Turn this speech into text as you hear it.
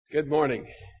Good morning.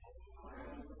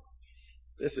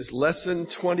 This is lesson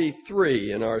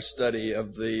 23 in our study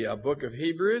of the book of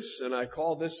Hebrews, and I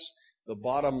call this the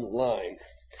bottom line.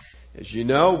 As you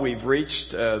know, we've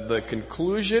reached the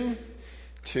conclusion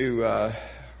to,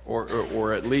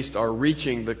 or at least are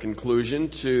reaching the conclusion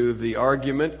to the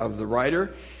argument of the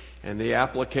writer, and the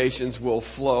applications will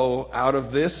flow out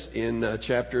of this in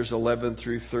chapters 11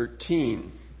 through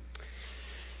 13.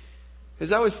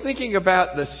 As I was thinking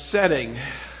about the setting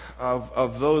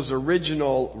of those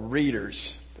original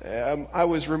readers, I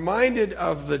was reminded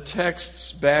of the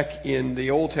texts back in the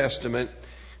Old Testament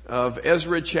of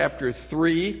Ezra chapter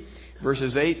 3,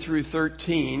 verses 8 through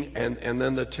 13, and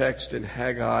then the text in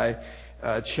Haggai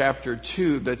chapter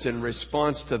 2 that's in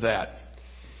response to that.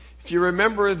 If you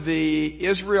remember, the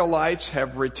Israelites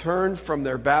have returned from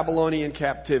their Babylonian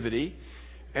captivity,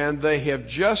 and they have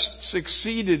just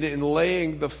succeeded in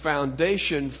laying the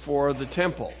foundation for the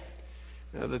temple.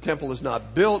 Now, the temple is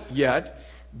not built yet,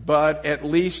 but at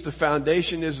least the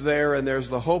foundation is there, and there's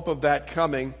the hope of that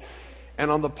coming. And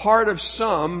on the part of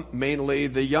some, mainly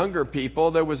the younger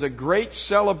people, there was a great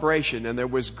celebration and there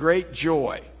was great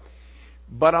joy.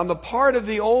 But on the part of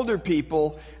the older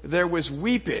people, there was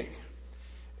weeping.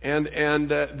 And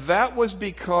that was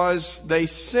because they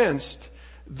sensed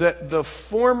that the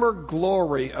former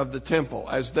glory of the temple,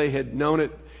 as they had known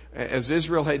it, as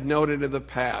Israel had known it in the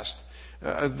past,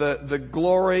 the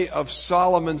glory of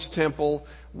Solomon's temple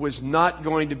was not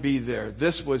going to be there.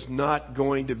 This was not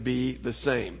going to be the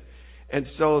same. And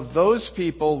so those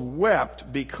people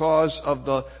wept because of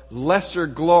the lesser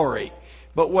glory.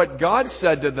 But what God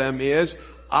said to them is,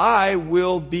 I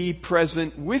will be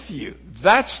present with you.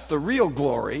 That's the real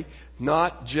glory,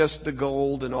 not just the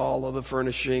gold and all of the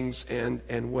furnishings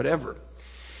and whatever.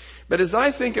 But as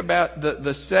I think about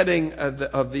the setting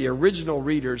of the original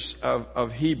readers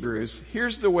of Hebrews,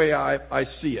 here's the way I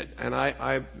see it. And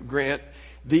I grant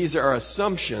these are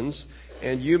assumptions,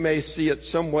 and you may see it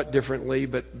somewhat differently,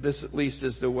 but this at least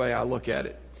is the way I look at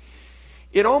it.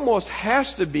 It almost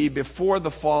has to be before the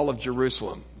fall of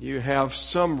Jerusalem. You have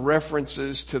some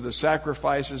references to the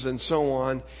sacrifices and so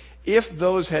on. If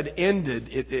those had ended,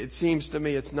 it seems to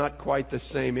me it's not quite the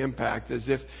same impact as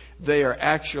if they are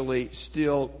actually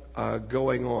still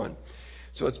going on.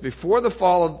 So it's before the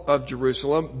fall of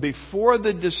Jerusalem, before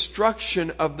the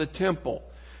destruction of the temple.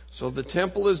 So the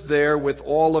temple is there with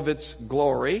all of its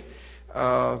glory,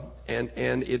 and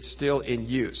it's still in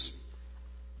use.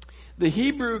 The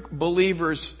Hebrew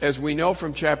believers, as we know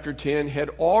from chapter 10, had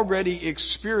already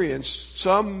experienced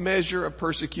some measure of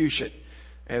persecution,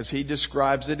 as he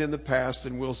describes it in the past,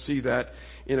 and we'll see that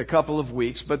in a couple of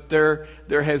weeks. But there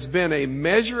has been a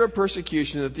measure of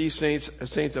persecution that these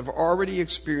saints have already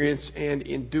experienced and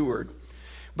endured.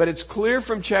 But it's clear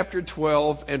from chapter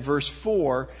 12 and verse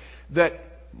 4 that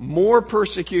more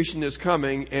persecution is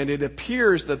coming, and it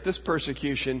appears that this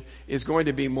persecution is going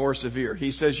to be more severe.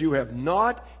 He says, you have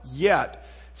not yet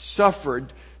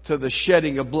suffered to the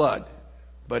shedding of blood.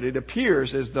 But it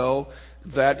appears as though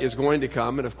that is going to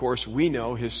come, and of course we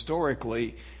know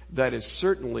historically that is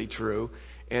certainly true.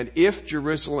 And if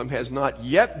Jerusalem has not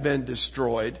yet been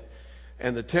destroyed,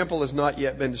 and the temple has not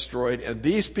yet been destroyed, and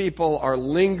these people are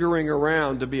lingering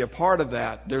around to be a part of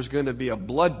that, there's going to be a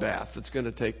bloodbath that's going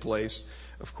to take place,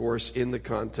 of course, in the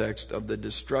context of the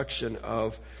destruction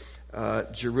of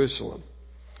Jerusalem.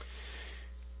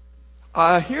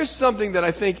 Here's something that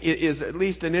I think is at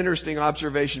least an interesting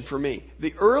observation for me.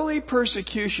 The early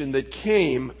persecution that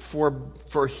came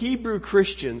for Hebrew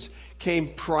Christians came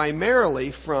primarily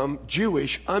from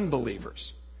Jewish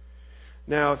unbelievers.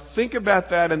 Now, think about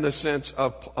that in the sense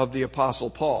of the Apostle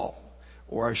Paul,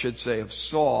 or I should say of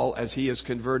Saul, as he is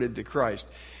converted to Christ.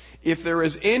 If there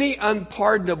is any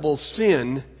unpardonable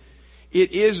sin,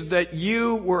 it is that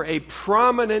you were a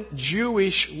prominent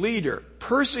Jewish leader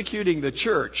persecuting the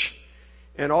church,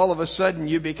 and all of a sudden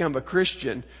you become a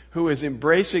Christian who is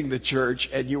embracing the church,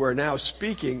 and you are now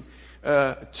speaking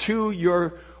to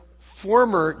your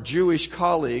former Jewish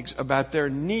colleagues about their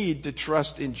need to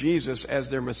trust in Jesus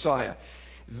as their Messiah.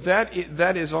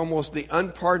 That is almost the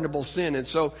unpardonable sin. And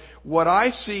so what I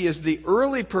see is the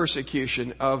early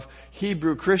persecution of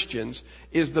Hebrew Christians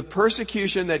is the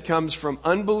persecution that comes from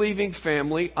unbelieving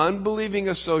family, unbelieving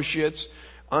associates,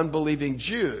 unbelieving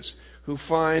Jews, who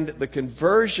find the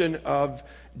conversion of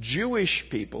Jewish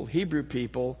people, Hebrew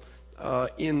people,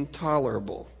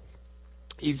 intolerable.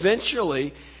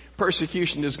 Eventually,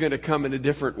 persecution is going to come in a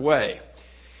different way.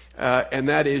 And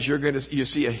that is, you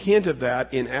see a hint of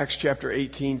that in Acts chapter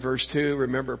 18, verse 2.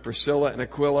 Remember Priscilla and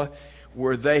Aquila,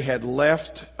 where they had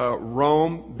left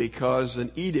Rome because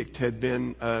an edict had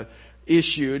been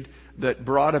issued that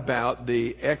brought about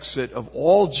the exit of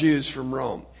all Jews from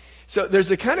Rome. So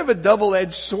there's a kind of a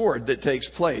double-edged sword that takes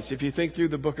place if you think through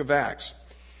the book of Acts.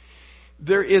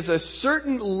 There is a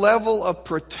certain level of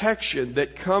protection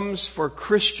that comes for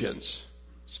Christians,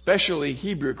 especially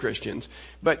Hebrew Christians,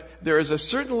 but there is a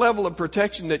certain level of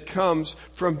protection that comes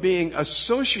from being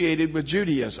associated with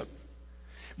Judaism.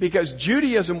 Because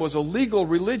Judaism was a legal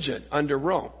religion under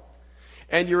Rome.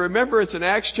 And you remember it's in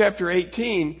Acts chapter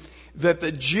 18 that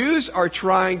the Jews are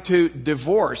trying to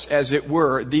divorce, as it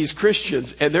were, these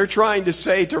Christians, and they're trying to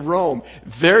say to Rome,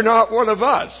 they're not one of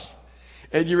us.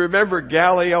 And you remember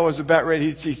Gallio was about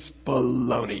ready to say,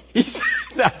 baloney.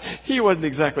 He wasn't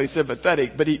exactly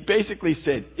sympathetic, but he basically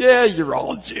said, yeah, you're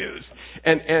all Jews.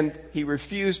 And he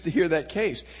refused to hear that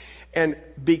case. And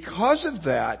because of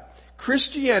that,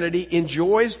 Christianity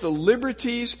enjoys the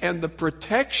liberties and the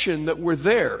protection that were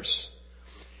theirs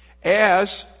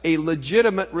as a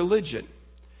legitimate religion.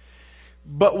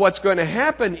 But what's going to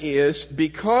happen is,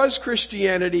 because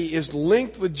Christianity is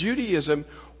linked with Judaism,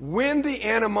 when the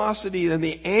animosity and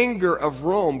the anger of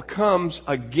Rome comes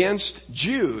against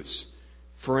Jews,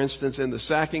 for instance, in the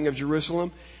sacking of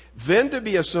Jerusalem, then to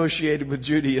be associated with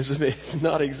Judaism is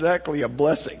not exactly a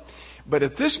blessing. But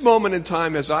at this moment in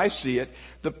time, as I see it,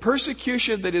 the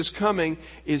persecution that is coming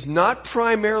is not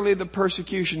primarily the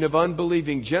persecution of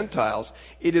unbelieving Gentiles.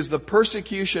 It is the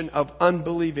persecution of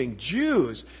unbelieving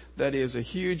Jews that is a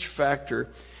huge factor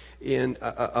in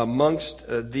amongst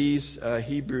these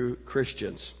Hebrew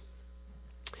Christians.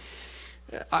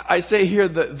 I say here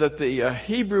that the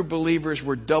Hebrew believers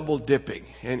were double dipping,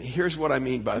 and here's what I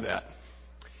mean by that.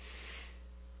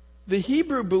 The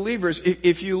Hebrew believers,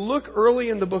 if you look early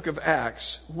in the book of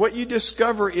Acts, what you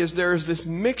discover is there is this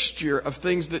mixture of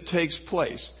things that takes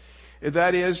place.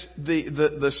 That is,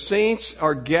 the saints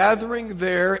are gathering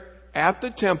there at the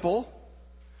temple,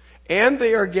 and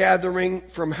they are gathering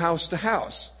from house to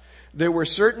house. There were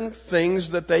certain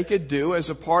things that they could do as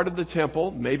a part of the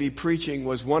temple. Maybe preaching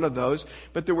was one of those.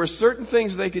 But there were certain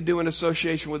things they could do in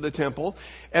association with the temple.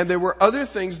 And there were other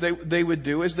things they would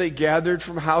do as they gathered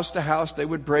from house to house. They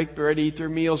would break bread, eat their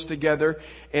meals together,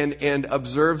 and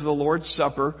observe the Lord's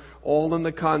Supper, all in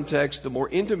the context, the more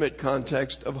intimate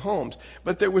context of homes.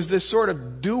 But there was this sort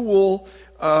of dual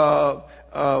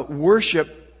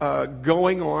worship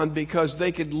going on, because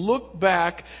they could look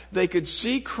back, they could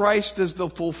see Christ as the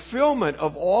fulfillment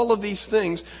of all of these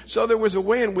things. So there was a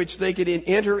way in which they could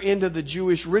enter into the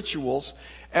Jewish rituals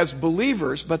as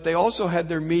believers, but they also had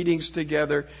their meetings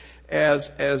together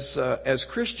as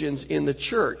Christians in the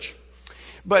church.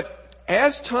 But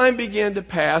as time began to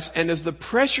pass, and as the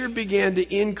pressure began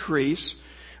to increase,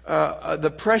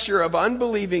 the pressure of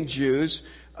unbelieving Jews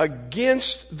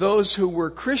against those who were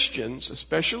Christians,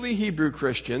 especially Hebrew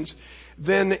Christians,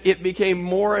 then it became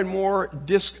more and more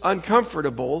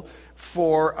uncomfortable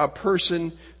for a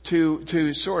person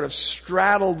to sort of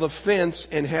straddle the fence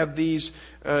and have these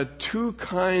two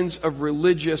kinds of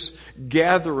religious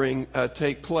gathering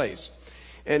take place.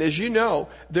 And as you know,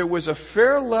 there was a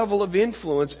fair level of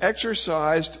influence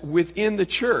exercised within the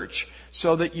church,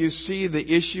 so that you see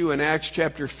the issue in Acts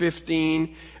chapter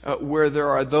 15, where there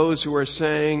are those who are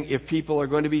saying if people are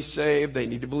going to be saved, they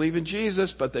need to believe in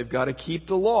Jesus, but they've got to keep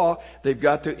the law. They've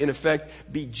got to, in effect,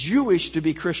 be Jewish to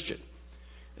be Christian.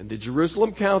 And the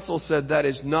Jerusalem Council said that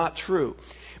is not true.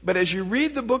 But as you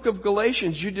read the book of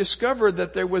Galatians, you discover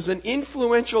that there was an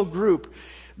influential group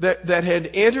that had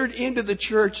entered into the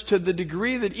church to the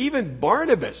degree that even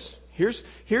Barnabas,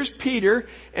 here's Peter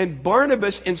and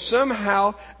Barnabas, and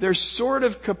somehow they're sort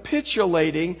of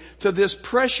capitulating to this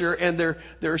pressure, and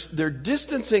they're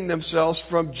distancing themselves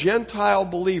from Gentile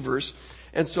believers.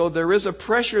 And so there is a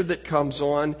pressure that comes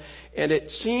on, and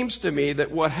it seems to me that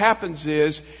what happens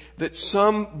is that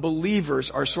some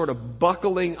believers are sort of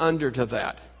buckling under to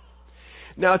that.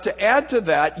 Now, to add to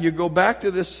that, you go back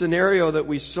to this scenario that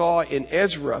we saw in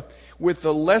Ezra with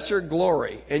the lesser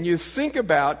glory, and you think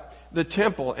about the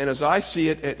temple, and as I see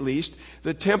it at least,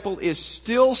 the temple is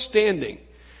still standing.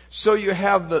 So you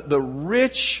have the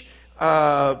rich,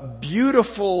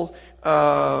 beautiful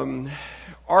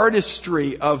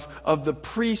artistry of the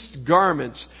priest's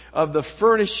garments, of the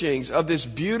furnishings of this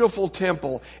beautiful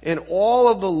temple, and all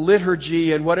of the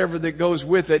liturgy and whatever that goes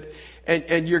with it.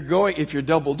 And you're going, if you're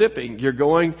double dipping, you're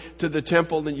going to the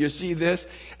temple and you see this,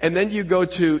 and then you go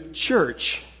to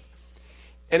church.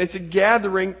 And it's a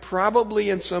gathering probably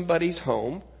in somebody's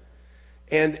home.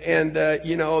 And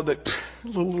you know, the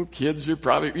little kids are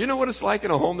probably, you know what it's like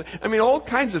in a home. I mean, all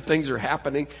kinds of things are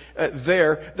happening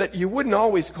there that you wouldn't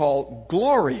always call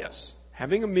glorious.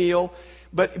 Having a meal,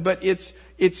 but it's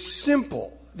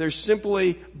simple. There's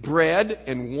simply bread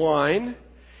and wine,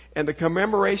 And the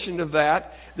commemoration of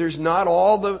that, there's not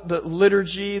all the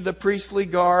liturgy, the priestly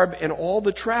garb, and all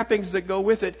the trappings that go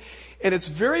with it. And it's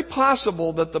very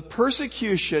possible that the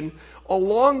persecution,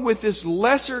 along with this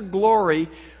lesser glory,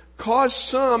 caused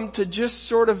some to just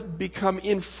sort of become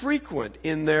infrequent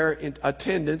in their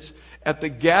attendance at the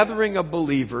gathering of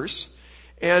believers,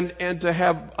 and to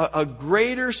have a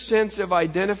greater sense of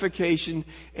identification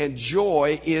and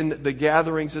joy in the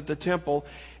gatherings at the temple,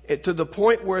 to the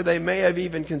point where they may have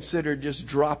even considered just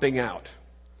dropping out.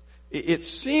 It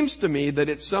seems to me that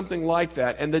it's something like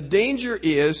that. And the danger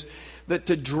is that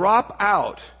to drop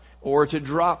out or to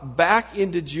drop back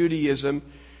into Judaism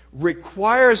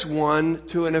requires one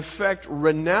to, in effect,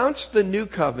 renounce the new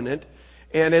covenant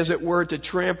and, as it were, to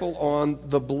trample on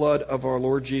the blood of our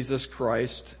Lord Jesus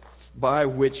Christ, by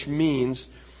which means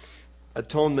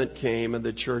atonement came and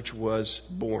the church was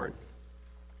born.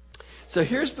 So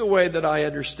here's the way that I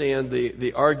understand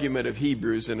the argument of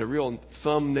Hebrews in a real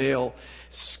thumbnail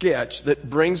sketch that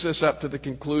brings us up to the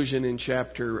conclusion in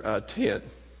chapter 10.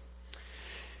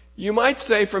 You might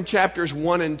say from chapters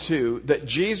 1 and 2 that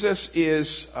Jesus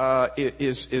is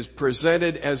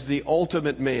presented as the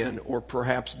ultimate man, or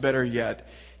perhaps better yet,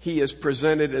 he is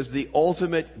presented as the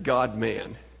ultimate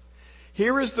God-man.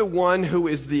 Here is the one who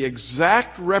is the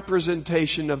exact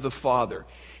representation of the Father.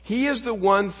 He is the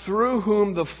one through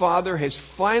whom the Father has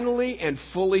finally and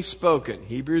fully spoken.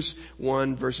 Hebrews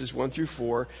 1, verses 1 through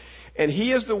 4. And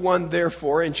he is the one,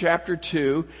 therefore, in chapter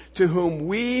 2, to whom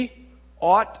we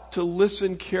ought to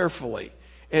listen carefully.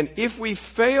 And if we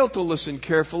fail to listen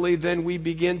carefully, then we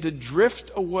begin to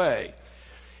drift away.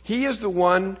 He is the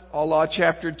one, a la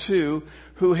chapter 2,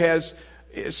 who has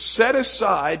set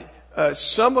aside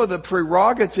some of the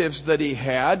prerogatives that he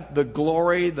had, the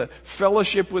glory, the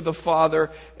fellowship with the Father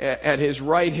at his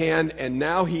right hand, and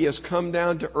now he has come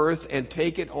down to earth and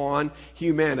taken on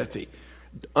humanity.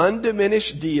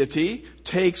 Undiminished deity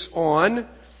takes on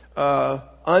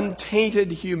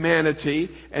untainted humanity,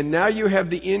 and now you have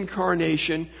the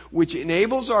incarnation, which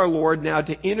enables our Lord now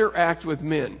to interact with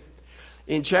men.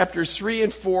 In chapters 3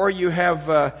 and 4, you have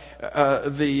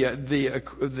the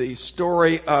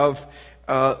story of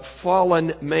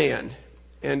fallen man.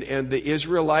 And the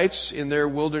Israelites in their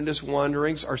wilderness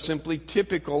wanderings are simply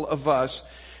typical of us,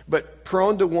 but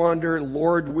prone to wander,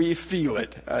 Lord, we feel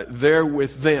it there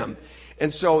with them.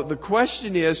 And so the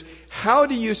question is, how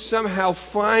do you somehow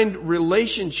find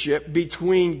relationship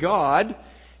between God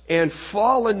and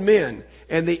fallen men?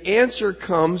 And the answer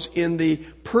comes in the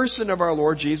person of our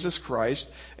Lord Jesus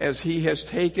Christ, as he has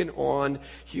taken on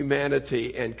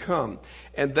humanity and come.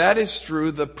 And that is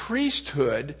through the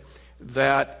priesthood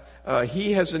that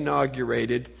he has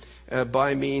inaugurated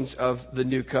by means of the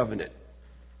new covenant.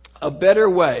 A better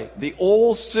way. The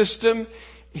old system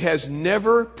has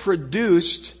never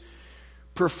produced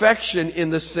perfection in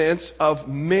the sense of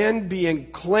men being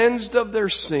cleansed of their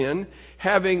sin,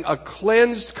 having a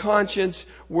cleansed conscience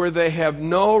where they have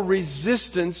no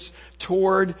resistance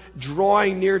toward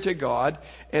drawing near to God.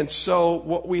 And so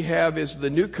what we have is the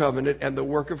new covenant and the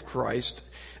work of Christ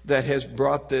that has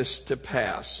brought this to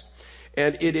pass.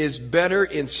 And it is better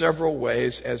in several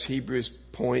ways, as Hebrews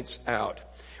points out.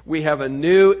 We have a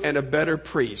new and a better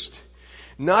priest.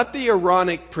 Not the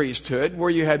Aaronic priesthood, where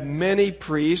you had many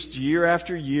priests year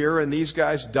after year, and these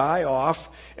guys die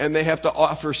off, and they have to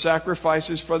offer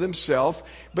sacrifices for themselves,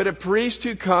 but a priest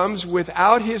who comes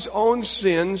without his own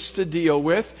sins to deal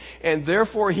with, and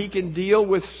therefore he can deal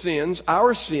with sins,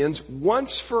 our sins,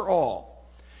 once for all.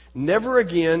 Never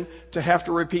again to have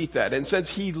to repeat that. And since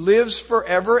he lives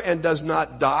forever and does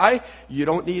not die, you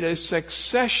don't need a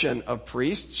succession of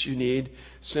priests. You need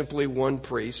simply one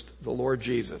priest, the Lord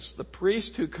Jesus, the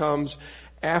priest who comes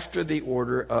after the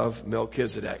order of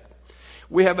Melchizedek.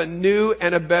 We have a new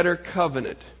and a better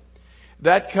covenant.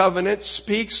 That covenant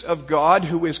speaks of God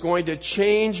who is going to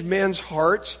change men's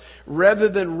hearts. Rather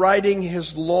than writing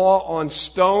his law on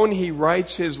stone, he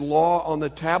writes his law on the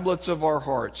tablets of our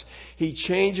hearts. He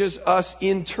changes us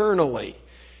internally,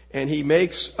 and he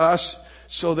makes us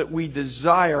so that we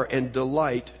desire and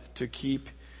delight to keep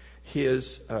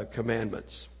his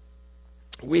commandments.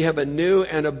 We have a new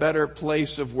and a better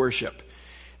place of worship.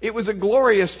 It was a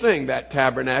glorious thing, that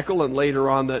tabernacle, and later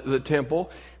on the temple.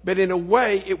 But in a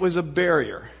way, it was a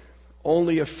barrier.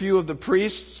 Only a few of the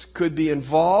priests could be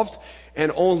involved,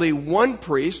 and only one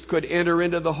priest could enter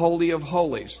into the Holy of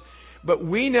Holies. But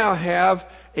we now have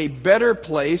a better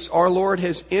place. Our Lord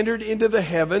has entered into the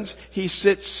heavens. He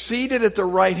sits seated at the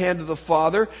right hand of the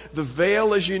Father. The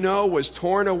veil, as you know, was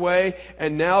torn away,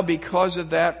 and now because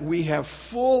of that, we have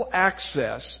full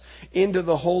access into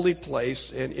the holy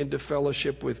place and into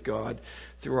fellowship with God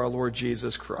through our Lord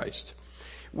Jesus Christ.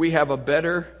 we have a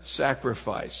better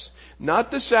sacrifice.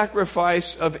 Not the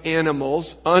sacrifice of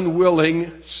animals,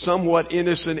 unwilling, somewhat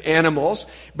innocent animals,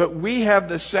 but we have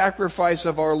the sacrifice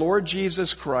of our Lord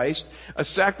Jesus Christ, a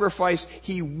sacrifice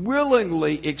He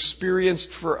willingly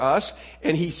experienced for us,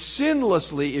 and He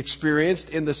sinlessly experienced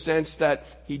in the sense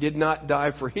that He did not die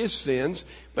for His sins,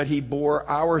 but He bore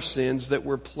our sins that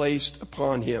were placed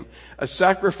upon Him. A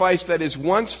sacrifice that is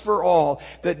once for all,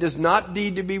 that does not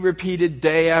need to be repeated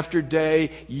day after day,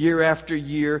 year after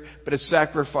year, but a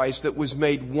sacrifice that was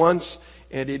made once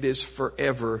and it is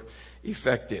forever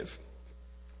effective.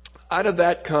 Out of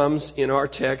that comes, in our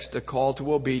text, a call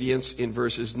to obedience in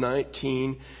verses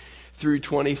 19 through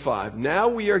 25. Now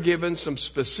we are given some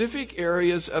specific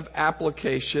areas of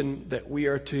application that we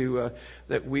are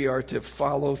to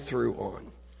follow through on.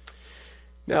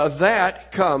 Now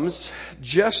that comes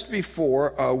just before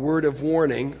a word of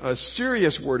warning, a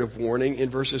serious word of warning in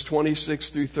verses 26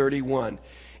 through 31.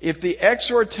 If the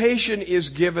exhortation is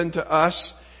given to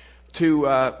us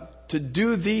to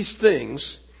do these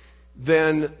things,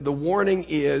 then the warning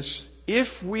is,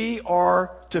 if we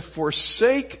are to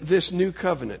forsake this new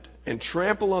covenant and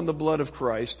trample on the blood of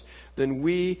Christ, then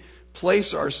we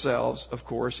place ourselves, of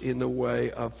course, in the way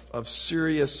of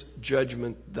serious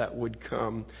judgment that would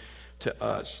come to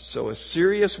us. So a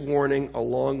serious warning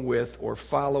along with or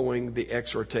following the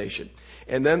exhortation.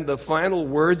 And then the final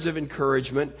words of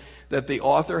encouragement that the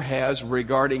author has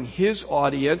regarding his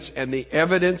audience and the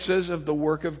evidences of the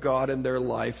work of God in their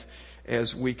life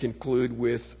as we conclude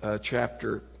with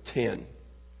chapter 10.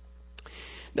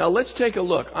 Now let's take a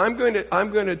look. I'm going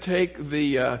to take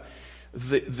the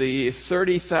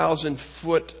 30,000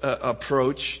 foot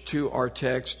approach to our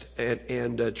text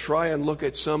and try and look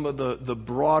at some of the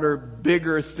broader,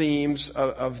 bigger themes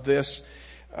of this.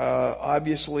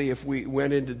 Obviously, if we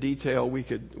went into detail, we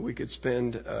could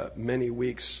spend many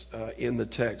weeks in the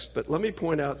text. But let me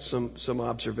point out some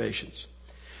observations.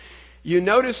 You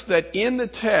notice that in the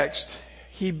text,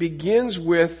 he begins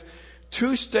with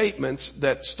two statements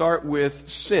that start with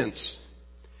since.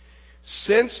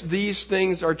 Since these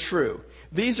things are true.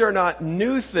 These are not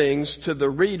new things to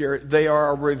the reader. They are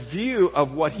a review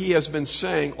of what he has been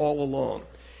saying all along.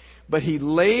 But he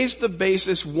lays the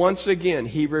basis once again.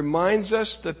 He reminds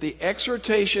us that the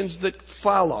exhortations that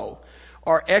follow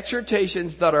are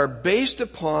exhortations that are based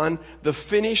upon the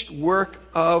finished work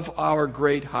of our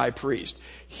great high priest.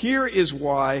 Here is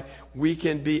why we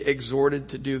can be exhorted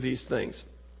to do these things.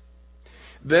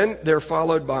 Then they're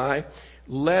followed by,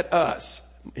 let us,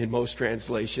 in most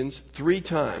translations, 3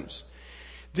 times.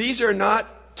 These are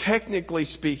not, technically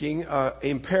speaking,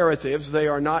 imperatives. They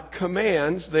are not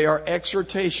commands. They are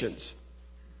exhortations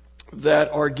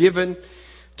that are given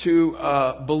to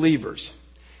believers.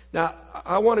 Now,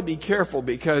 I want to be careful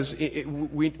because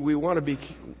we want to be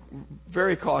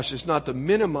very cautious not to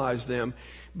minimize them,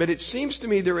 but it seems to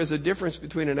me there is a difference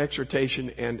between an exhortation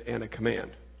and a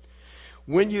command.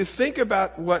 When you think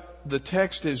about what the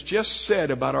text has just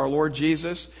said about our Lord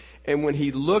Jesus, and when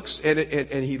he looks at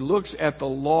it, and he looks at the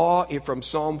law from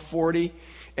Psalm 40,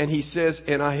 and he says,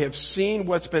 and I have seen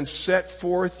what's been set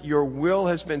forth, your will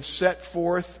has been set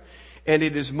forth, and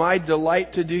it is my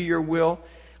delight to do your will.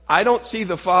 I don't see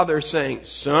the Father saying,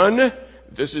 Son,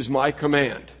 this is my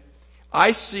command.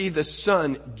 I see the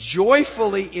Son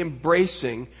joyfully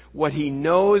embracing what he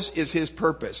knows is his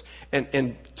purpose.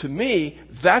 And to me,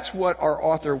 that's what our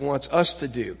author wants us to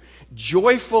do.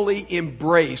 Joyfully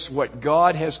embrace what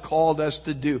God has called us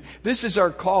to do. This is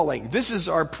our calling. This is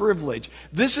our privilege.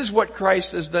 This is what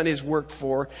Christ has done his work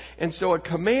for. And so a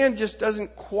command just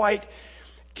doesn't quite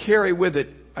carry with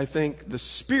it, I think, the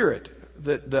spirit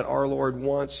that our Lord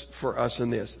wants for us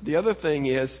in this. The other thing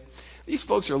is, these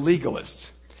folks are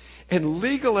legalists. And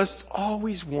legalists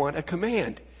always want a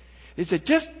command. They say,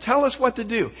 just tell us what to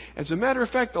do. As a matter of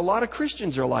fact, a lot of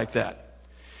Christians are like that.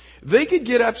 They could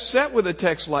get upset with a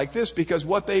text like this because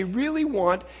what they really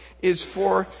want is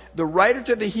for the writer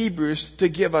to the Hebrews to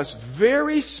give us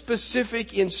very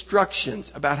specific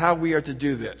instructions about how we are to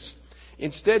do this.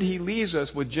 Instead, he leaves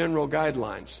us with general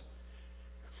guidelines.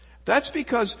 That's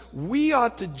because we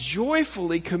ought to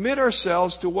joyfully commit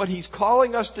ourselves to what he's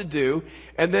calling us to do,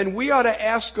 and then we ought to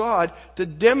ask God to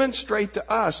demonstrate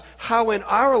to us how in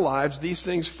our lives these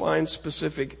things find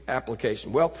specific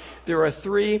application. Well, there are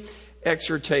 3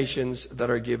 exhortations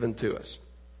that are given to us.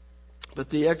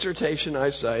 But the exhortation, I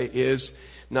say, is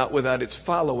not without its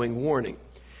following warning.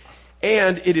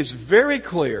 And it is very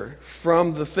clear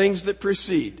from the things that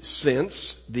precede,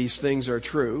 since these things are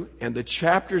true, and the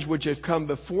chapters which have come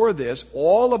before this,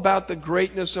 all about the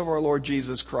greatness of our Lord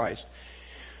Jesus Christ.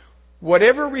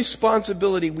 Whatever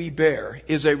responsibility we bear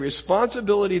is a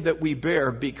responsibility that we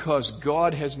bear because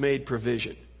God has made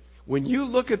provision. When you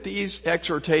look at these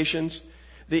exhortations,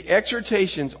 the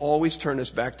exhortations always turn us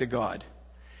back to God.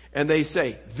 And they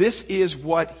say, this is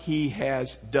what He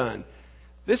has done.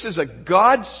 This is a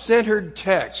God-centered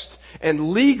text, and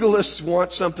legalists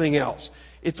want something else.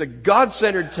 It's a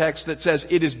God-centered text that says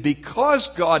it is because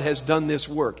God has done this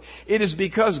work. It is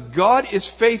because God is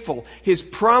faithful. His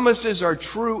promises are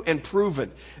true and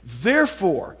proven.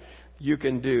 Therefore, you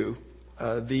can do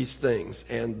these things.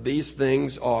 And these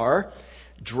things are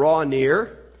draw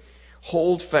near,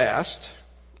 hold fast,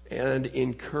 and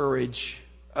encourage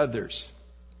others.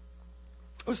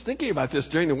 I was thinking about this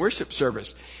during the worship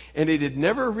service, and it had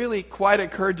never really quite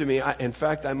occurred to me. In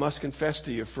fact, I must confess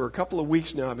to you, for a couple of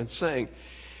weeks now I've been saying,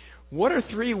 what are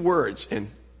 3 words?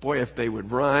 And boy, if they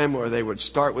would rhyme or they would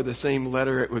start with the same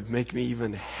letter, it would make me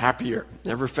even happier.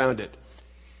 Never found it.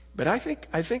 But I think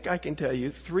I can tell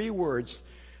you 3 words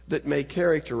that may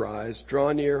characterize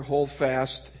draw near, hold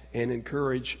fast, and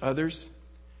encourage others.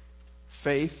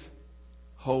 Faith,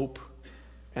 hope,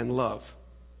 and love.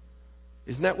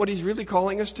 Isn't that what He's really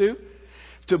calling us to?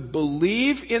 To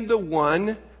believe in the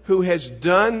one who has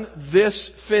done this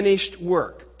finished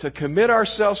work, to commit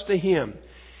ourselves to Him,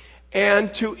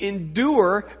 and to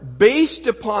endure based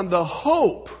upon the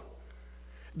hope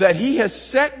that He has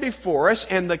set before us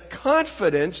and the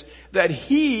confidence that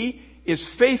He is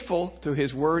faithful to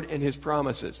His word and His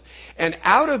promises. And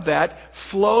out of that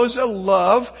flows a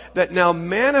love that now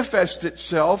manifests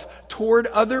itself toward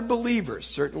other believers.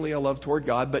 Certainly a love toward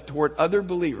God, but toward other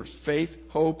believers. Faith,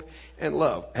 hope, and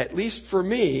love. At least for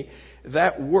me,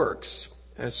 that works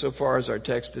as so far as our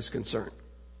text is concerned.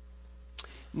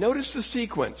 Notice the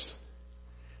sequence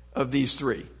of these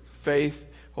 3. Faith,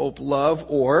 hope, love,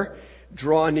 or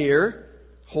draw near,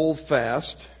 hold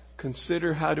fast,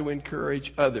 consider how to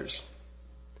encourage others.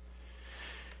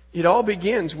 It all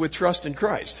begins with trust in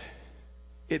Christ.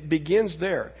 It begins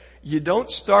there. You don't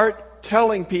start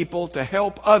telling people to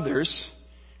help others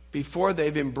before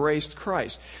they've embraced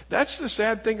Christ. That's the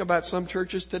sad thing about some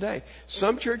churches today.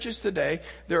 Some churches today,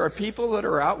 there are people that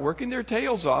are out working their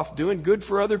tails off, doing good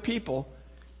for other people,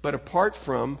 but apart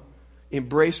from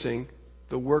embracing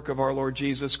the work of our Lord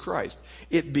Jesus Christ.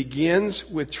 It begins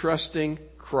with trusting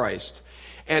Christ.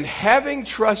 And having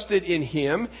trusted in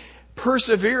Him,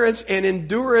 perseverance and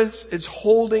endurance is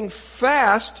holding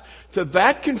fast to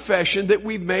that confession that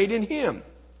we've made in Him.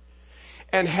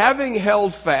 And having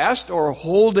held fast or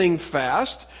holding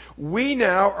fast, we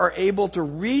now are able to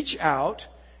reach out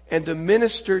and to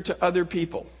minister to other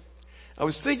people. I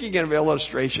was thinking of an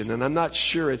illustration, and I'm not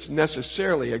sure it's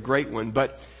necessarily a great one,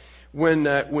 but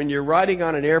when you're riding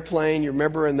on an airplane, you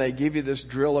remember, and they give you this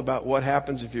drill about what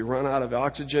happens if you run out of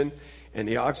oxygen, and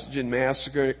the oxygen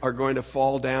masks are going to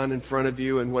fall down in front of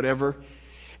you and whatever.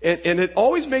 And it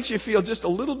always makes you feel just a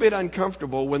little bit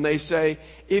uncomfortable when they say,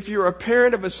 if you're a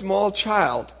parent of a small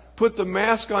child, put the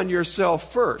mask on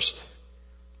yourself first.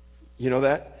 You know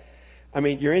that? I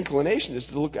mean, your inclination is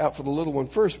to look out for the little one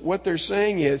first. What they're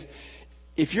saying is,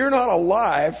 if you're not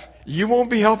alive, you won't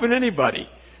be helping anybody.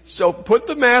 So put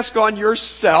the mask on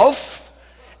yourself,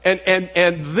 and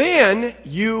then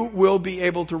you will be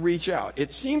able to reach out.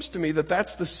 It seems to me that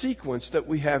that's the sequence that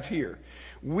we have here.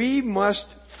 We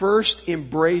must first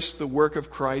embrace the work of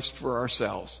Christ for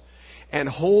ourselves and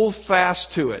hold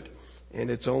fast to it. And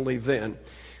it's only then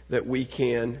that we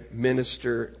can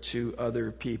minister to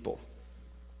other people.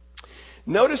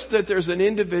 Notice that there's an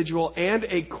individual and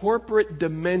a corporate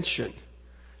dimension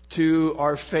to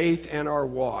our faith and our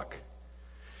walk.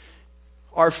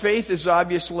 Our faith is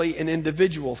obviously an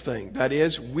individual thing. That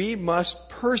is, we must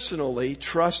personally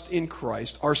trust in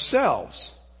Christ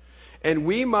ourselves. And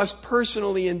we must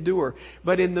personally endure.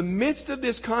 But in the midst of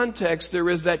this context, there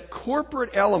is that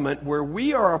corporate element where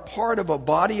we are a part of a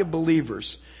body of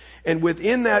believers. And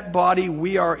within that body,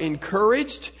 we are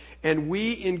encouraged, and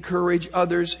we encourage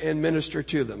others and minister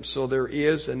to them. So there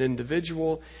is an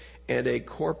individual and a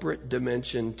corporate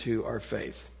dimension to our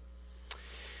faith.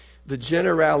 The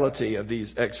generality of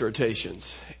these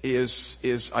exhortations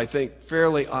is I think,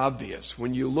 fairly obvious.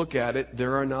 When you look at it,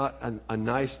 there are not a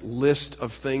nice list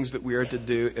of things that we are to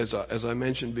do, as I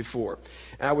mentioned before.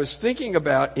 I was thinking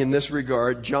about, in this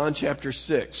regard, John chapter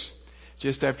 6,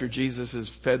 just after Jesus has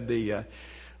fed the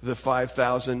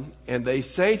 5,000, and they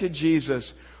say to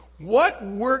Jesus, "What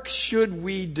work should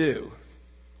we do?"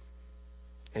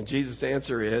 And Jesus'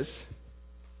 answer is,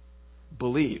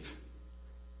 believe.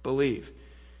 Believe.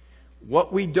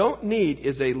 What we don't need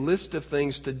is a list of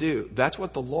things to do. That's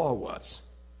what the law was.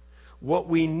 What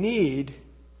we need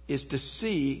is to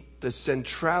see the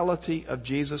centrality of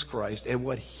Jesus Christ and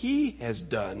what He has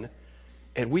done,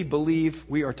 and we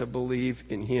are to believe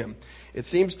in Him. It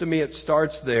seems to me it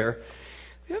starts there.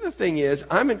 The other thing is,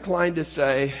 I'm inclined to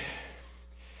say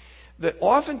that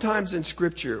oftentimes in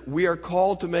Scripture, we are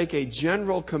called to make a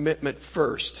general commitment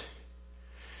first,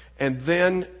 and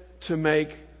then to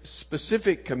make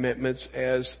specific commitments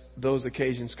as those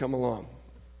occasions come along.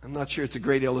 I'm not sure it's a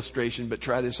great illustration, but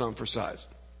try this on for size.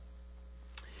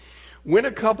 When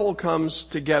a couple comes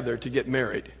together to get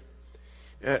married,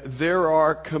 there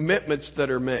are commitments that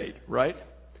are made, right?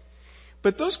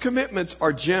 But those commitments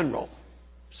are general.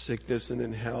 Sickness and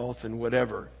in health and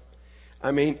whatever.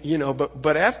 I mean,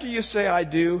 but after you say I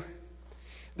do,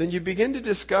 then you begin to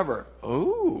discover,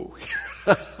 oh,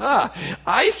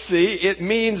 I see it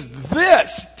means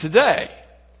this today.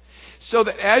 So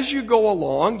that as you go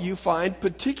along, you find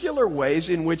particular ways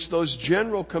in which those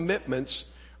general commitments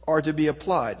are to be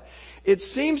applied. It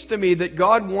seems to me that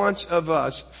God wants of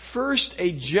us first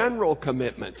a general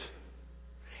commitment,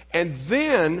 and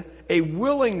then a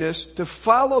willingness to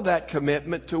follow that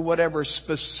commitment to whatever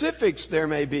specifics there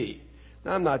may be.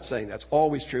 Now, I'm not saying that's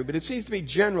always true, but it seems to me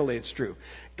generally it's true.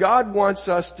 God wants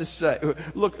us to say,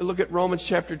 look at Romans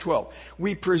chapter 12.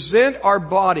 We present our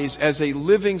bodies as a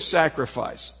living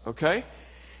sacrifice, okay?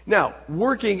 Now,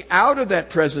 working out of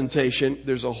that presentation,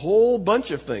 there's a whole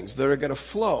bunch of things that are going to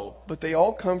flow, but they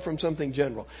all come from something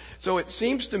general. So it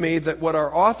seems to me that what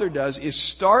our author does is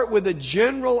start with a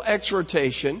general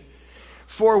exhortation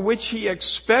for which he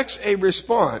expects a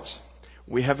response.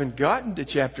 We haven't gotten to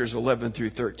chapters 11 through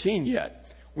 13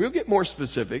 yet. We'll get more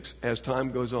specifics as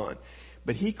time goes on.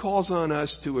 But he calls on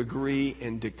us to agree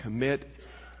and to commit,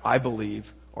 I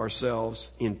believe,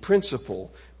 ourselves in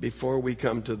principle before we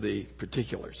come to the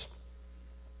particulars.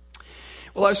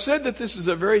 Well, I've said that this is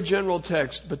a very general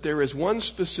text, but there is one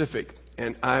specific,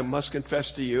 and I must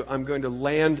confess to you, I'm going to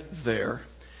land there.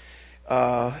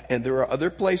 And there are other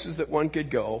places that one could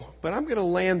go, but I'm going to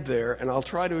land there, and I'll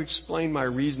try to explain my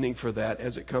reasoning for that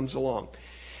as it comes along.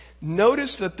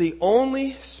 Notice that the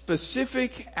only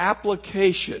specific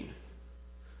application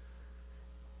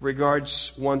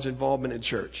regards one's involvement in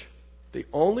church. The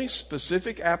only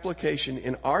specific application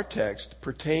in our text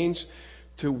pertains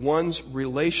to one's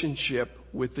relationship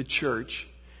with the church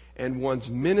and one's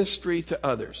ministry to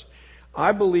others.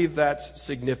 I believe that's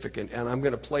significant, and I'm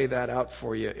going to play that out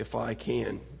for you if I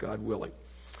can, God willing.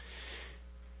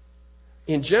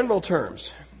 In general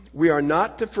terms, we are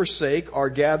not to forsake our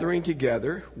gathering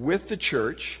together with the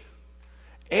church,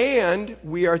 and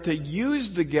we are to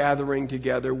use the gathering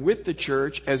together with the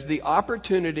church as the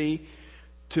opportunity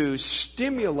to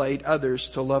stimulate others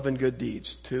to love and good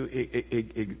deeds,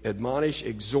 to admonish,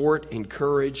 exhort,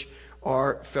 encourage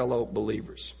our fellow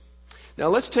believers. Now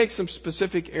let's take some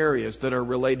specific areas that are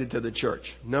related to the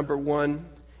church. Number one,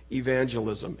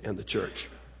 evangelism and the church.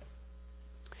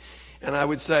 And I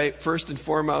would say, first and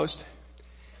foremost,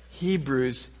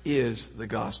 Hebrews is the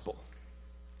gospel.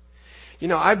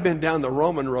 I've been down the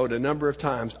Roman road a number of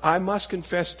times. I must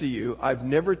confess to you, I've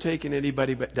never taken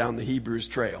anybody but down the Hebrews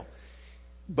trail.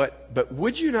 But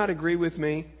would you not agree with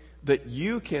me that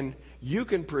you can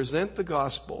present the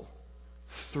gospel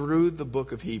through the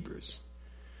book of Hebrews?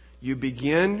 You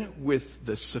begin with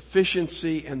the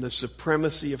sufficiency and the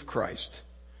supremacy of Christ,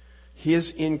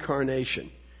 His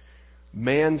incarnation,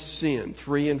 man's sin,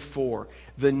 3 and 4,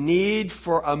 the need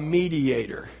for a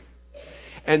mediator,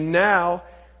 and now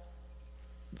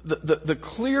the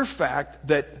clear fact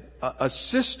that a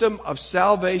system of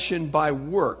salvation by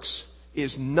works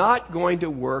is not going to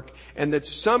work, and that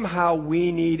somehow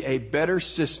we need a better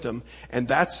system, and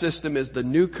that system is the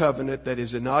new covenant that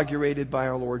is inaugurated by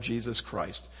our Lord Jesus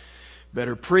Christ.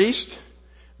 Better priest,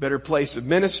 better place of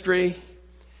ministry,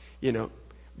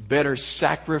 better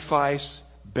sacrifice,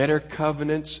 better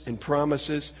covenants and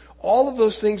promises. All of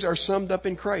those things are summed up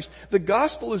in Christ. The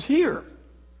gospel is here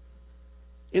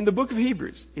in the book of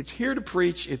Hebrews. It's here to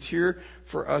preach. It's here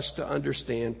for us to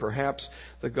understand perhaps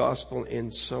the gospel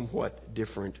in somewhat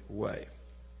different way.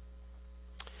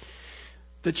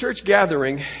 The church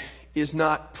gathering is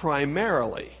not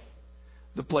primarily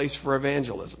the place for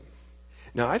evangelism.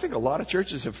 Now, I think a lot of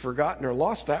churches have forgotten or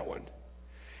lost that one.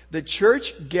 The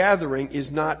church gathering is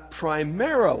not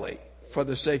primarily for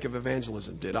the sake of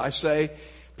evangelism. Did I say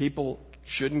people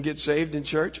shouldn't get saved in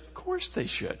church? Of course they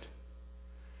should.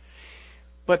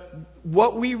 But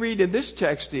what we read in this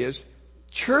text is,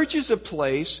 church is a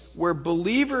place where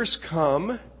believers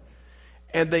come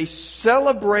and they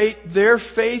celebrate their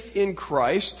faith in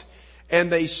Christ and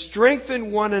they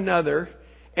strengthen one another.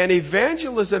 And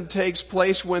evangelism takes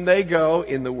place when they go,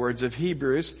 in the words of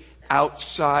Hebrews,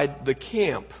 outside the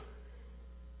camp.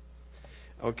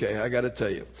 Okay, I got to tell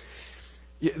you,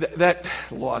 that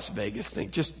Las Vegas thing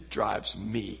just drives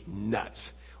me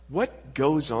nuts. What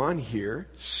goes on here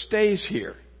stays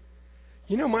here.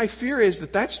 You know, my fear is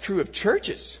that that's true of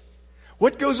churches.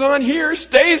 What goes on here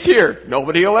stays here.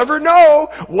 Nobody will ever know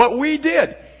what we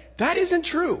did. That isn't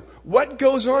true. What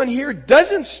goes on here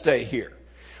doesn't stay here.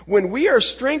 When we are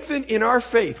strengthened in our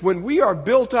faith, when we are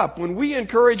built up, when we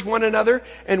encourage one another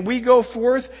and we go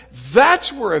forth,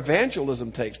 that's where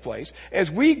evangelism takes place,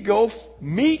 as we go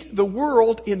meet the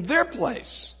world in their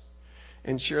place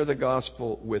and share the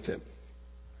gospel with them.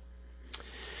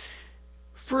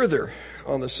 Further,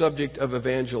 on the subject of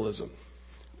evangelism,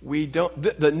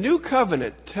 the new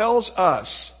covenant tells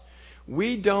us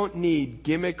we don't need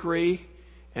gimmickry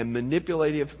and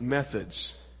manipulative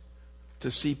methods to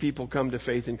see people come to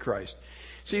faith in Christ.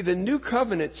 See, the new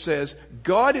covenant says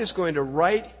God is going to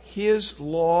write His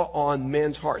law on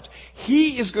men's hearts.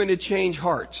 He is going to change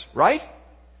hearts, right?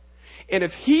 And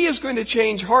if He is going to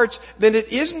change hearts, then it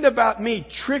isn't about me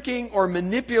tricking or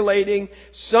manipulating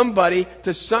somebody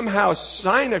to somehow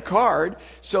sign a card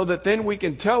so that then we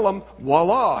can tell them,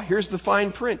 voila, here's the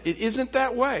fine print. It isn't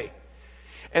that way.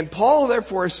 And Paul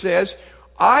therefore says,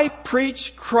 I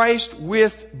preach Christ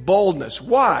with boldness.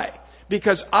 Why?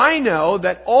 Because I know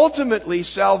that ultimately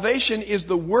salvation is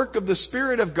the work of the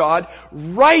Spirit of God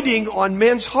writing on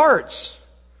men's hearts.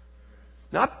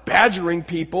 Not badgering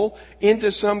people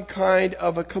into some kind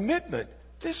of a commitment.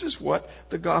 This is what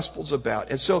the gospel's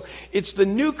about. And so it's the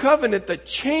new covenant that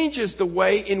changes the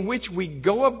way in which we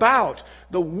go about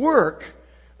the work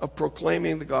of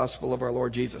proclaiming the gospel of our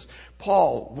Lord Jesus.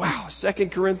 Paul, 2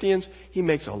 Corinthians, he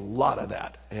makes a lot of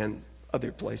that, and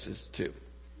other places too.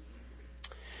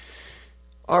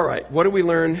 All right, what do we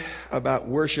learn about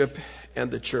worship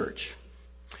and the church?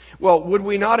 Well, would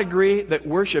we not agree that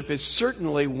worship is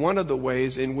certainly one of the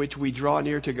ways in which we draw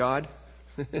near to God?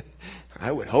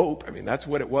 I would hope. I mean, that's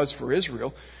what it was for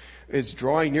Israel. It's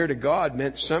drawing near to God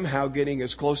meant somehow getting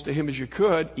as close to Him as you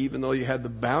could, even though you had the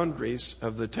boundaries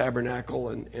of the tabernacle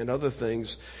and other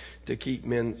things to keep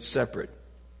men separate.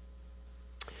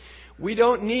 We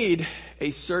don't need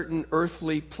a certain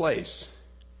earthly place.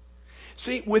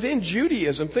 See, within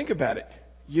Judaism, think about it.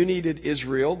 You needed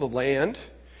Israel, the land.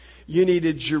 You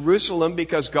needed Jerusalem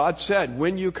because God said,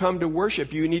 when you come to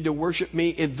worship, you need to worship me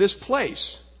in this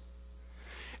place.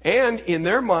 And in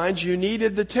their minds, you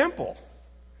needed the temple.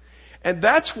 And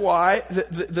that's why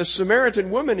the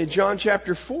Samaritan woman in John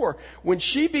chapter 4, when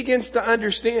she begins to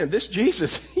understand this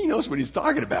Jesus, He knows what He's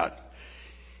talking about.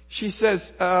 She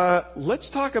says,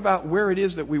 let's talk about where it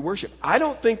is that we worship. I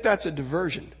don't think that's a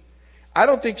diversion. I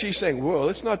don't think she's saying, whoa,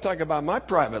 let's not talk about my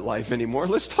private life anymore.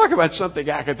 Let's talk about something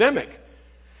academic.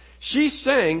 She's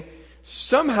saying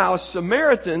somehow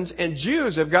Samaritans and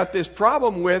Jews have got this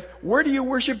problem with, where do you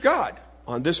worship God?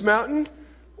 On this mountain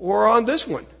or on this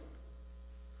one?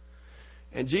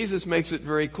 And Jesus makes it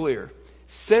very clear.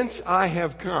 Since I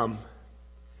have come,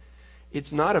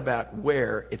 it's not about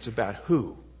where, it's about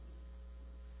who.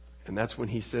 And that's when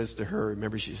He says to her,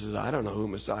 remember she says, I don't know who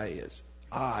Messiah is.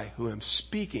 I, who am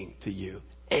speaking to you,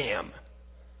 am.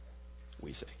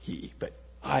 We say He, but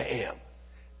I am.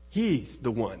 He's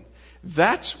the one.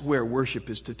 That's where worship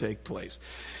is to take place.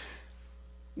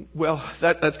 Well,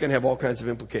 that's going to have all kinds of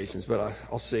implications, but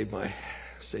I'll save my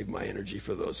energy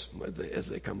for those as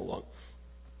they come along.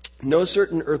 No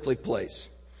certain earthly place.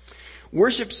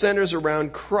 Worship centers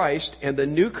around Christ and the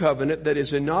new covenant that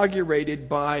is inaugurated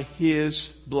by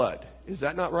His blood. Is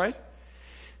that not right?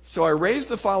 So I raise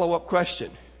the follow-up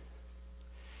question.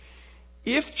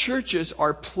 If churches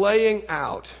are playing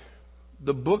out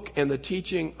the book and the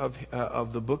teaching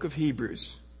of the book of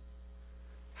Hebrews,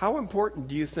 how important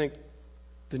do you think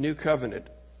the new covenant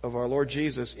of our Lord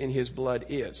Jesus in His blood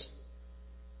is?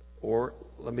 Or,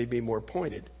 let me be more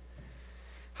pointed,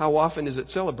 how often is it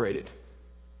celebrated?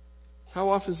 How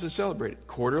often is it celebrated?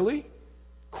 Quarterly?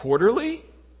 Quarterly?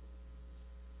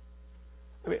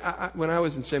 I mean, when I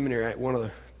was in seminary, one of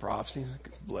the profs,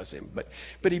 bless him, but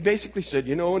he basically said,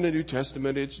 in the New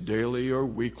Testament, it's daily or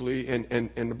weekly, and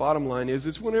the bottom line is,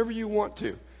 it's whenever you want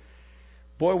to.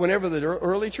 Boy, whenever the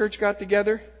early church got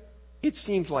together, it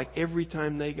seems like every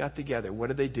time they got together, what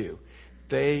did they do?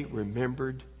 They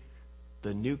remembered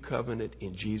the new covenant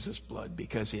in Jesus' blood,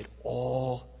 because it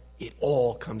all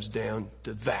comes down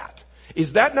to that.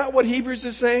 Is that not what Hebrews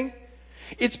is saying?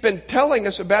 It's been telling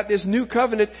us about this new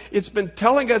covenant. It's been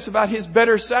telling us about His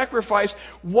better sacrifice.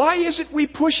 Why is it we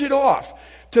push it off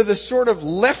to the sort of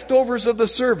leftovers of the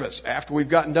service? After we've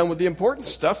gotten done with the important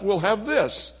stuff, we'll have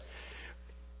this.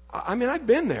 I mean, I've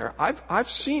been there. I've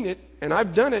seen it and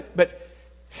I've done it, but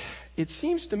It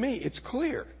seems to me it's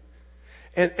clear.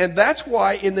 And that's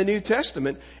why in the New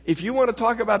Testament, if you want to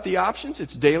talk about the options,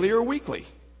 it's daily or weekly.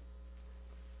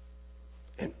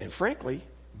 And frankly,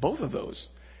 both of those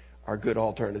are good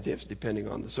alternatives depending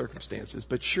on the circumstances.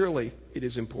 But surely it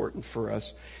is important for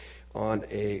us on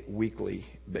a weekly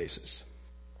basis.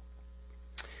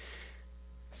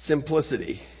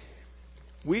 Simplicity.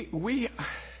 We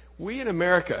in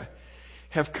America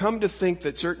have come to think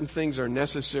that certain things are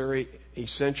necessary,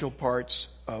 essential parts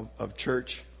of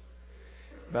church.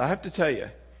 But I have to tell you,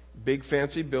 big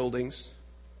fancy buildings,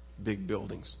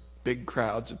 big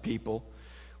crowds of people,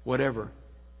 whatever,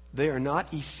 they are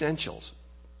not essentials.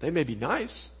 They may be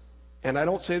nice, and I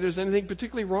don't say there's anything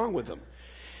particularly wrong with them.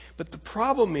 But the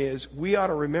problem is we ought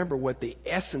to remember what the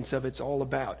essence of it's all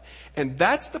about. And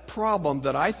that's the problem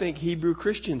that I think Hebrew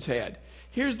Christians had.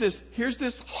 Here's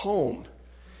this home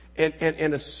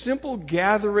and a simple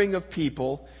gathering of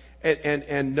people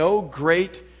and no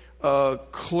great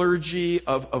clergy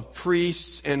of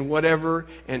priests and whatever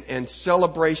and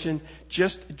celebration,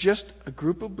 just a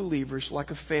group of believers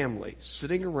like a family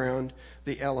sitting around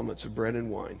the elements of bread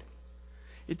and wine.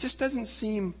 It just doesn't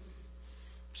seem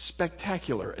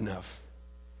spectacular enough.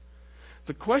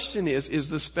 The question is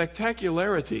the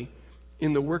spectacularity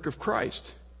in the work of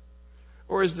Christ,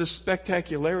 or is the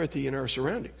spectacularity in our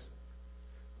surroundings?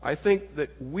 I think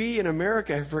that we in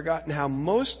America have forgotten how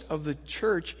most of the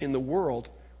church in the world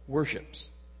worships.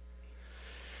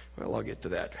 Well, I'll get to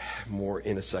that more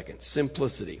in a second.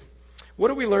 Simplicity. What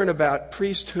do we learn about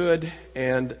priesthood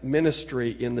and ministry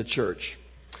in the church?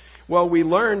 Well, we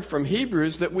learn from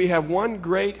Hebrews that we have one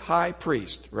great high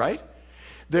priest, right?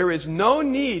 There is no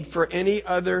need for any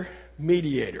other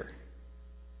mediator.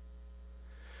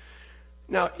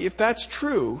 Now, if that's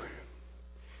true,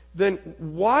 then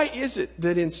why is it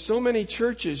that in so many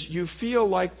churches you feel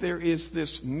like there is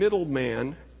this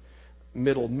middlemen,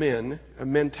 a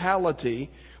mentality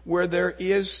where there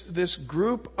is this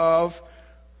group of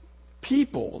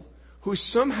people who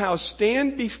somehow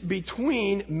stand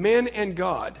between men and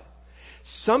God?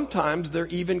 Sometimes they're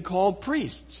even called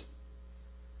priests.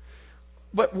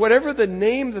 But whatever the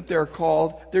name that they're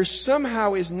called, there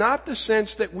somehow is not the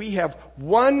sense that we have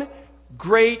one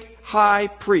great high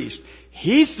priest.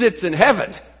 He sits in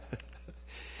heaven.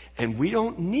 And we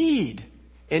don't need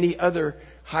any other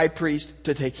high priest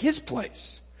to take his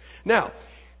place. Now,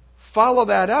 follow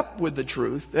that up with the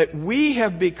truth that we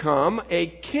have become a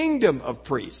kingdom of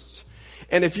priests.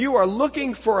 And if you are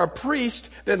looking for a priest,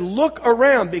 then look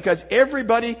around, because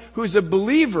everybody who's a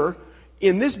believer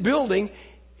in this building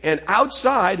and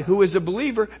outside who is a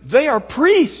believer, they are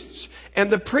priests. And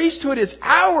the priesthood is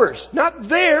ours, not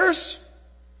theirs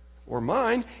or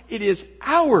mine. It is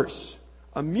ours.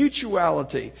 A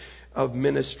mutuality of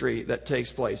ministry that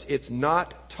takes place. It's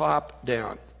not top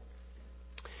down.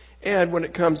 And when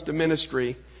it comes to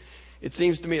ministry, it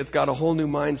seems to me it's got a whole new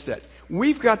mindset.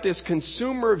 We've got this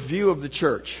consumer view of the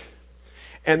church.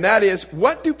 And that is,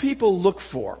 what do people look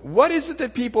for? What is it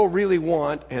that people really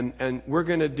want? And we're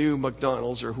going to do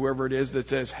McDonald's or whoever it is that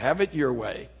says, have it your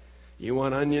way. You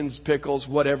want onions, pickles,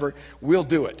 whatever, we'll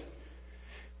do it.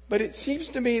 But it seems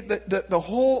to me that the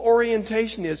whole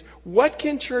orientation is, what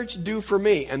can church do for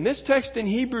me? And this text in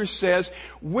Hebrews says,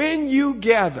 when you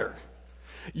gather,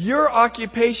 your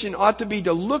occupation ought to be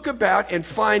to look about and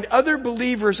find other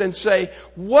believers and say,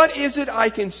 what is it I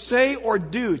can say or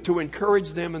do to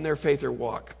encourage them in their faith or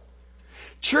walk?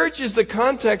 Church is the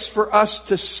context for us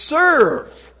to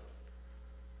serve,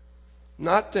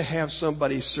 not to have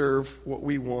somebody serve what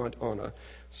we want on a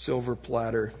silver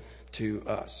platter to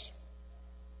us.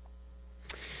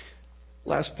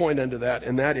 Last point under that,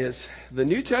 and that is the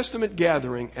New Testament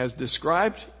gathering as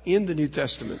described in the New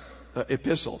Testament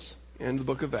epistles and the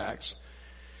book of Acts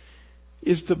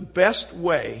is the best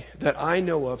way that I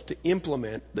know of to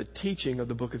implement the teaching of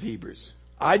the book of Hebrews.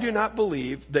 I do not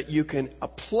believe that you can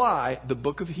apply the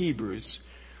book of Hebrews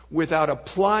without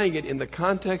applying it in the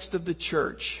context of the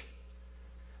church.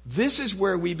 This is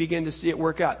where we begin to see it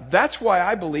work out. That's why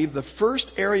I believe the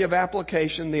first area of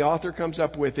application the author comes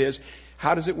up with is,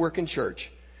 how does it work in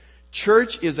church?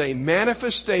 Church is a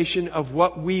manifestation of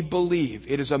what we believe.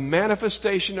 It is a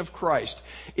manifestation of Christ.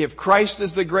 If Christ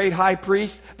is the great high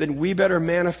priest, then we better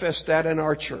manifest that in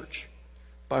our church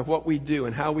by what we do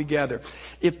and how we gather.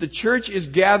 If the church is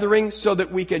gathering so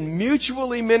that we can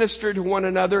mutually minister to one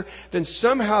another, then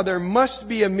somehow there must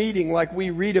be a meeting like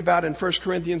we read about in 1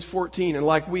 Corinthians 14 and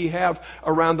like we have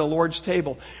around the Lord's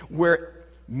table, where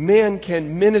men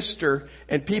can minister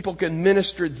and people can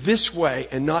minister this way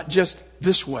and not just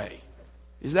this way.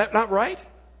 Is that not right?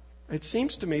 It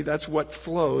seems to me that's what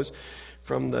flows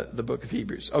from the book of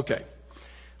Hebrews. Okay,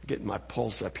 Getting my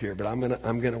pulse up here, but I'm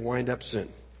gonna wind up soon.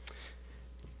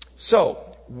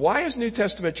 So, why is New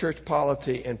Testament church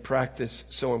polity and practice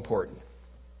so important?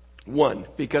 One,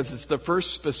 because it's the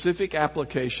first specific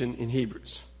application in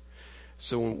Hebrews.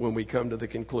 So when we come to the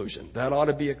conclusion, that ought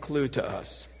to be a clue to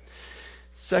us.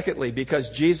 Secondly,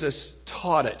 because Jesus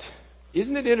taught it.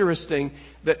 Isn't it interesting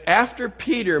that after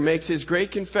Peter makes his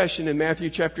great confession in Matthew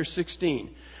chapter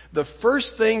 16, the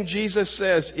first thing Jesus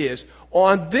says is,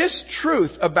 on this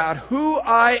truth about who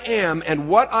I am and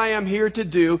what I am here to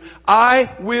do,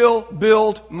 I will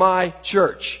build my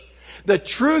church. The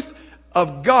truth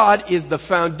of God is the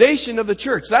foundation of the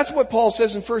church. That's what Paul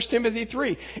says in 1 Timothy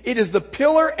 3. It is the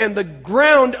pillar and the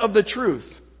ground of the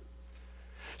truth.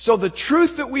 So the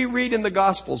truth that we read in the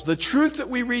Gospels, the truth that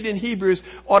we read in Hebrews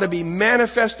ought to be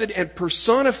manifested and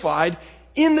personified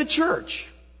in the church.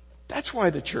 That's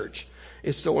why the church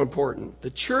is so important.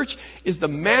 The church is the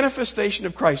manifestation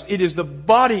of Christ. It is the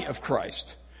body of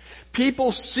Christ.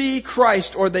 People see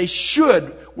Christ, or they should,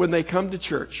 when they come to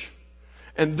church.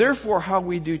 And therefore, how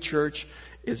we do church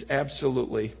is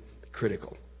absolutely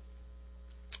critical.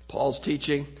 Paul's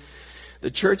teaching,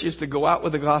 the church is to go out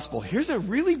with the gospel. Here's a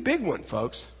really big one,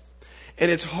 folks.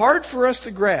 And it's hard for us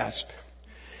to grasp.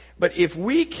 But if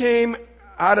we came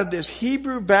out of this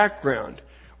Hebrew background,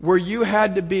 where you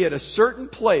had to be at a certain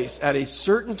place at a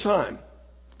certain time,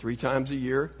 3 times a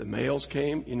year, the males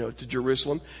came, to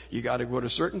Jerusalem. You got to go to a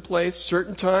certain place,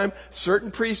 certain time, certain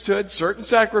priesthood, certain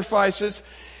sacrifices.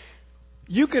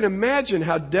 You can imagine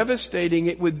how devastating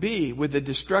it would be with the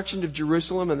destruction of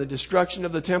Jerusalem and the destruction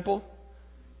of the temple.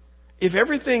 If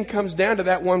everything comes down to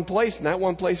that one place and that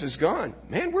one place is gone,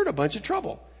 man, we're in a bunch of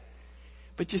trouble.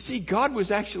 But you see, God was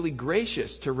actually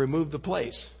gracious to remove the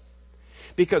place.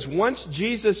 Because once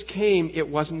Jesus came, it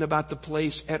wasn't about the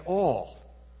place at all.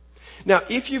 Now,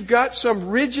 if you've got some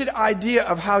rigid idea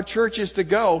of how church is to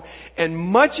go, and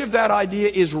much of that idea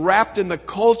is wrapped in the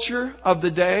culture of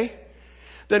the day,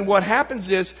 then what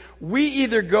happens is we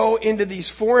either go into these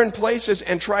foreign places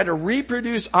and try to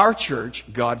reproduce our church,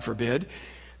 God forbid,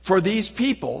 for these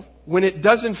people when it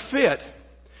doesn't fit,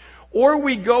 or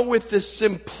we go with the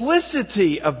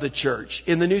simplicity of the church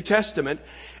in the New Testament.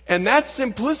 And that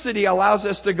simplicity allows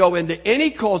us to go into any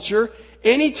culture,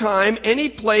 any time, any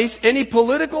place, any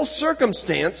political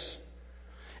circumstance.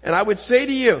 And I would say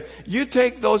to you, you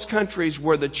take those countries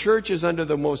where the church is under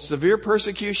the most severe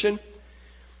persecution.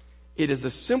 It is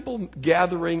a simple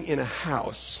gathering in a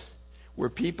house where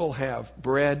people have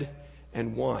bread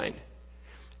and wine.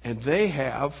 And they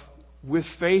have, with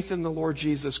faith in the Lord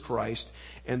Jesus Christ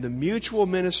and the mutual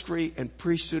ministry and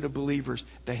priesthood of believers,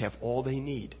 they have all they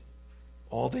need.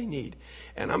 All they need.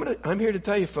 And I'm here to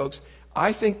tell you, folks,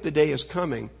 I think the day is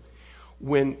coming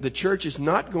when the church is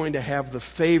not going to have the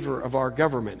favor of our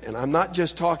government. And I'm not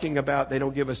just talking about they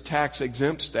don't give us tax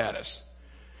exempt status.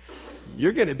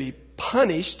 You're going to be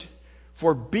punished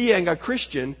for being a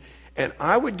Christian. And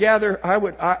I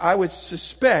would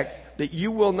suspect that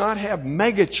you will not have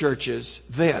mega churches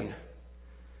then.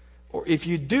 Or if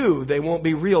you do, they won't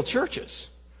be real churches.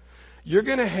 You're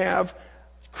going to have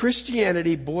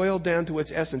Christianity boiled down to its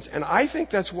essence. And I think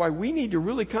that's why we need to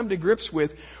really come to grips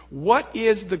with what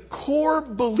is the core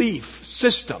belief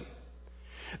system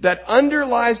that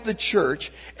underlies the church,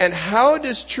 and how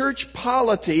does church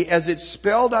polity, as it's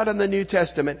spelled out in the New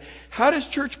Testament, how does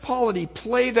church polity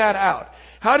play that out?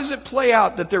 How does it play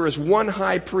out that there is one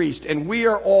high priest and we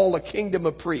are all a kingdom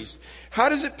of priests? How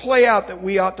does it play out that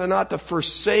we ought to not to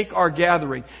forsake our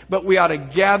gathering, but we ought to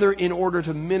gather in order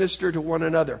to minister to one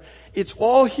another? It's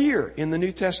all here in the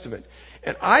New Testament.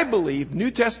 And I believe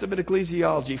New Testament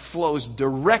ecclesiology flows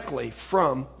directly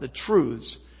from the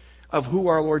truths of who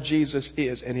our Lord Jesus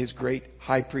is and his great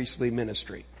high priestly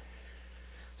ministry.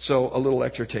 So, a little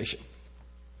exhortation.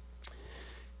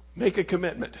 Make a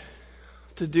commitment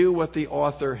to do what the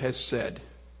author has said.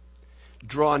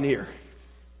 Draw near.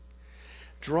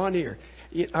 Draw near.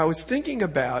 I was thinking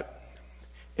about,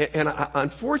 and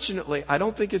unfortunately, I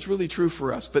don't think it's really true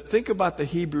for us, but think about the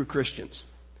Hebrew Christians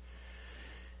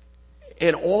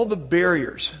and all the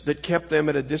barriers that kept them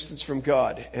at a distance from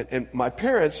God. And my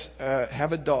parents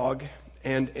have a dog,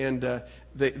 and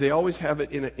they always had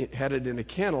it in a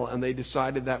kennel, and they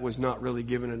decided that was not really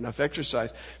giving enough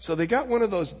exercise. So they got one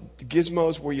of those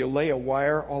gizmos where you lay a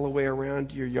wire all the way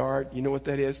around your yard. You know what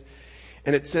that is?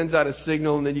 And it sends out a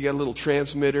signal, and then you got a little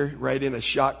transmitter right in a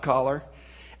shock collar.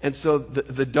 And so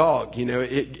the dog,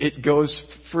 it goes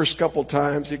first couple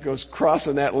times, it goes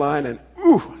crossing that line, and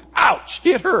ooh, ouch,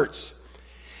 it hurts.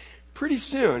 Pretty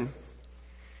soon,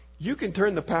 you can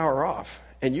turn the power off,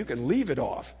 and you can leave it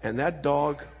off, and that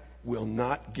dog will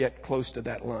not get close to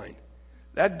that line.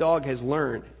 That dog has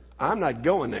learned, I'm not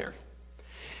going there.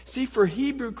 See, for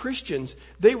Hebrew Christians,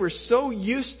 they were so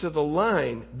used to the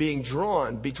line being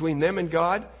drawn between them and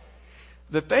God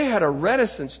that they had a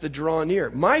reticence to draw near.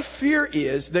 My fear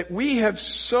is that we have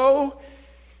so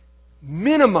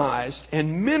minimized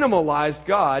and minimalized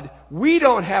God, we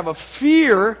don't have a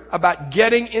fear about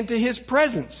getting into His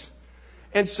presence.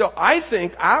 And so I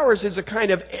think ours is a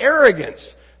kind of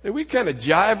arrogance that we kind of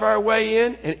jive our way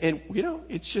in and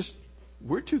it's just,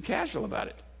 we're too casual about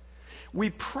it. We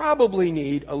probably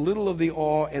need a little of the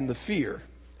awe and the fear.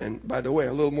 And by the way,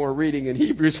 a little more reading in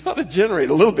Hebrews ought to generate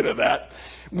a little bit of that.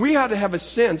 We ought to have a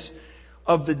sense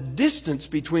of the distance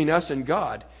between us and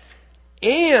God.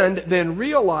 And then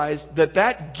realize that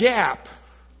that gap,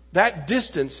 that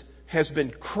distance has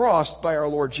been crossed by our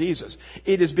Lord Jesus.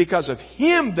 It is because of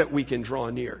Him that we can draw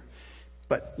near.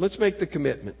 But let's make the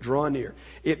commitment, draw near.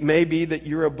 It may be that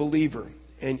you're a believer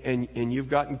and you've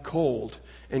gotten cold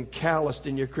and calloused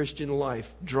in your Christian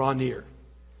life. Draw near.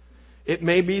 It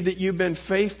may be that you've been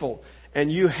faithful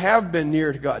and you have been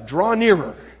near to God. Draw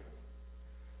nearer.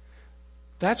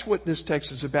 That's what this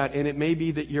text is about. And it may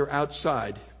be that you're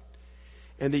outside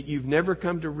and that you've never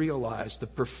come to realize the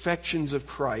perfections of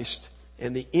Christ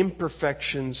and the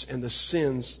imperfections and the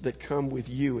sins that come with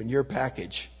you and your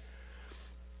package.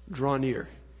 Draw near.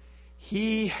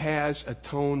 He has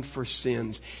atoned for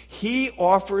sins. He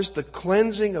offers the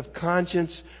cleansing of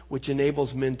conscience which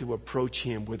enables men to approach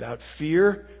Him without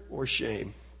fear or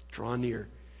shame. Draw near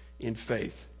in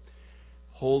faith.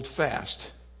 Hold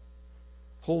fast.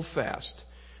 Hold fast.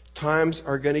 Times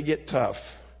are going to get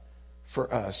tough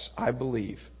for us, I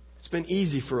believe. It's been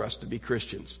easy for us to be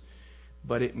Christians,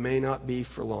 but it may not be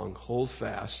for long. Hold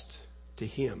fast to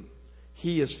Him.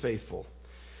 He is faithful.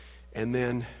 And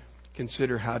then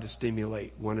consider how to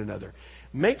stimulate one another.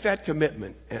 Make that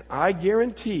commitment, and I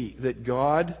guarantee that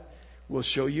God will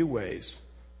show you ways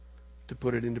to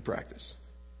put it into practice.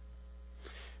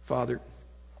 Father,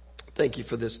 thank you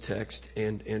for this text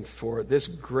and for this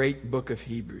great book of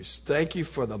Hebrews. Thank you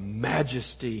for the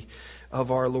majesty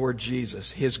of our Lord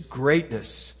Jesus, His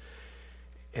greatness,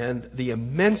 and the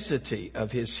immensity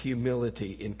of His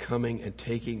humility in coming and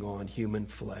taking on human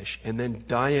flesh and then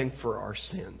dying for our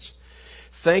sins.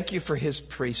 Thank you for His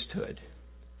priesthood.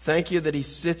 Thank you that He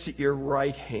sits at your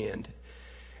right hand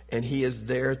and He is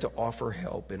there to offer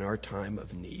help in our time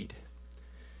of need.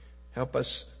 Help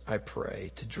us, I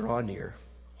pray, to draw near,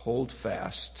 hold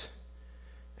fast,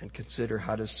 and consider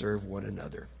how to serve one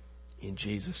another. In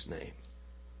Jesus' name,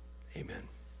 amen.